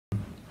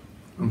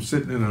I'm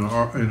sitting in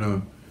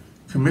a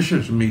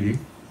commissioners meeting,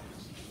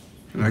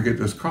 and I get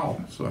this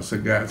call. So I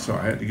said, God, so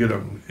I had to get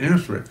up and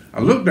answer it. I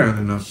looked down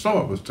and I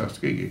saw it was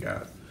Tuskegee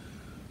guys.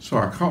 So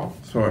I called,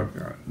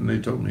 and they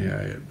told me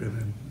I had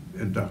been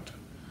inducted.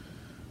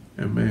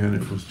 And man,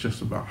 it was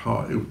just about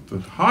hard. It was the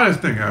hardest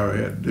thing I ever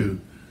had to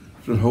do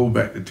was hold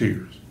back the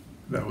tears.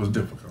 That was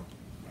difficult.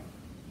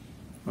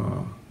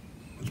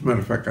 As a matter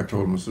of fact, I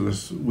told them, I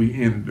said, we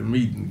ended the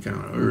meeting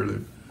kind of early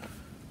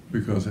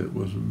because it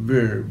was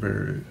very,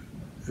 very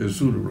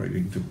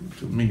exhilarating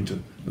to me to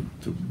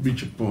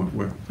reach a point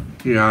where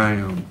here I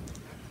am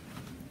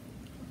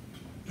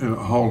in a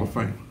Hall of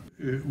Fame.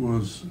 It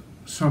was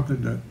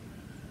something that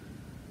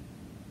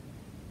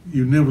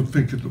you never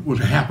think it would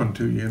happen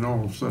to you, and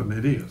all of a sudden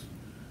it is.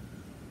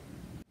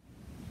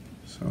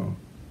 So,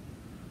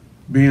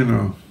 being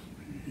a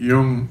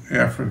young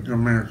African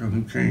American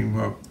who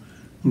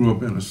grew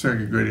up in a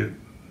segregated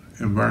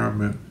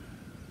environment,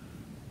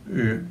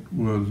 it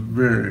was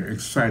very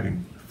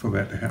exciting for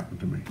that to happen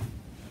to me.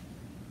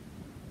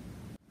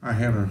 I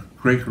had a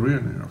great career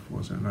in the Air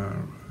Force,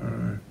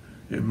 and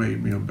it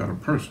made me a better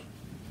person.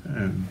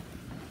 And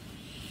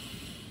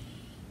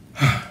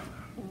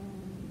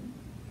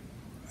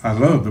I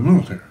love the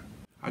military.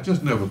 I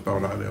just never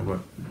thought I'd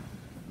ever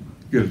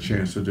get a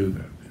chance to do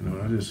that.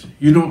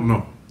 You don't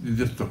know. You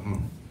just don't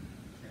know.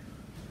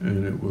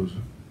 And it was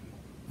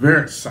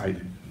very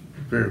exciting,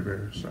 very,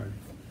 very exciting.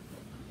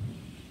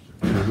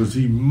 And it was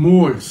even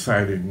more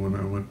exciting when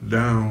I went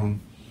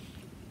down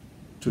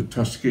to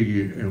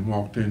Tuskegee and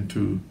walked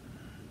into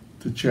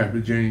the Chappie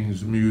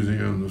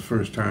Museum the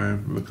first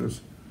time,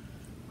 because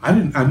I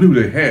knew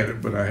they had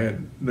it, but I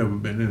had never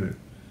been in it.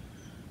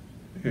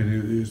 And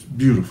it is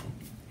beautiful.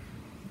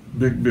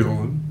 Big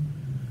building,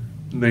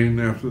 named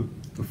after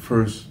the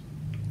first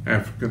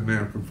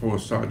African-American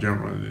Force Col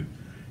General in the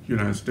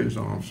United States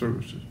Armed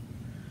Services.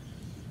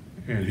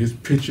 And his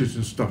pictures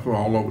and stuff are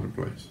all over the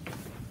place.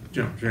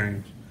 General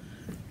James,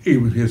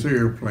 even his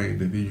airplane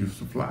that he used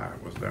to fly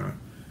was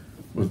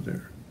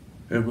there.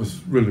 It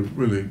was really,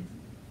 really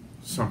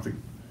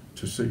something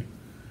to see.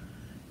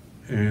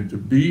 And to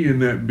be in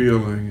that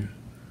building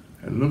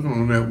and looking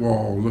on that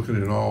wall, looking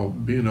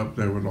at being up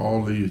there with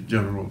all these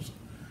generals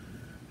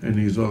and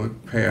these other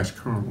past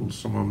colonels,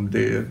 some of them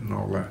dead and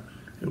all that,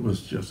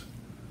 it's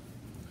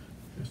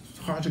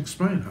hard to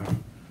explain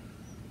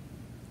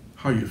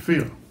how you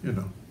feel, it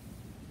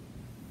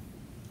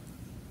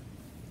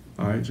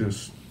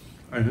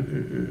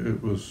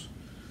was,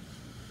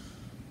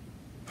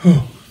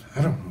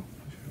 I don't know.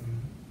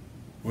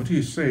 What do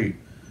you say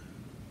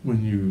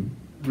when you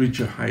reach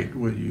a height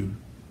where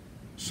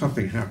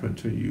something happened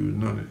to you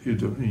and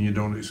you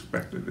don't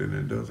expect it, and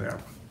it does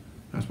happen?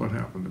 That's what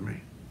happened to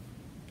me.